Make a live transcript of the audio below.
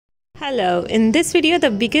Hello, in this video the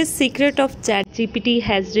biggest secret of ChatGPT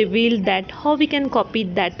has revealed that how we can copy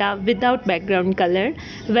data without background color.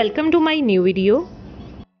 Welcome to my new video.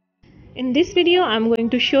 In this video I'm going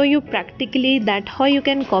to show you practically that how you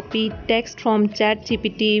can copy text from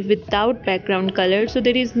ChatGPT without background color, so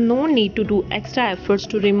there is no need to do extra efforts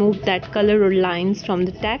to remove that color or lines from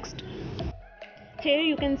the text. Here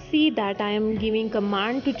you can see that I am giving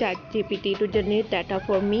command to ChatGPT to generate data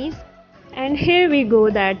for me. And here we go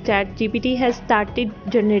that ChatGPT has started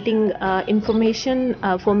generating information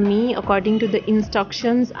for me according to the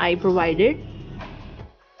instructions I provided.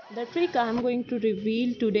 The trick I am going to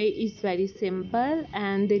reveal today is very simple,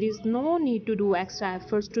 and there is no need to do extra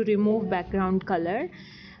efforts to remove background color.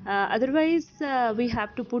 Otherwise we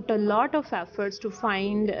have to put a lot of efforts to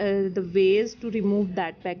find the ways to remove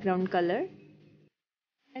that background color.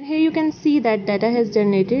 And here you can see that data has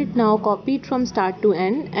generated. Now copy it from start to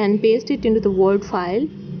end and paste it into the Word file.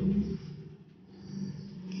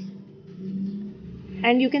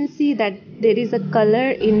 And you can see that there is a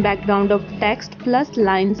color in background of text plus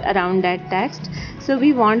lines around that text. So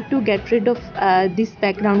we want to get rid of this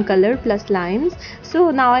background color plus lines.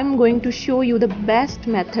 So now I'm going to show you the best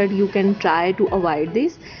method you can try to avoid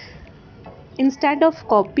this. Instead of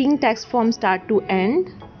copying text from start to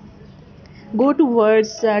end, go to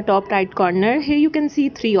Word's top right corner. Here you can see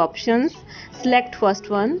three options. Select first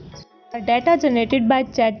one. The data generated by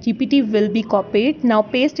ChatGPT will be copied. Now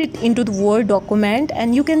paste it into the Word document,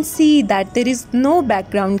 and you can see that there is no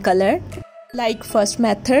background color like first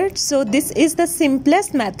method. So this is the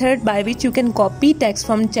simplest method by which you can copy text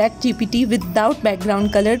from ChatGPT without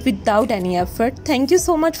background color, without any effort. Thank you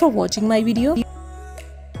so much for watching my video.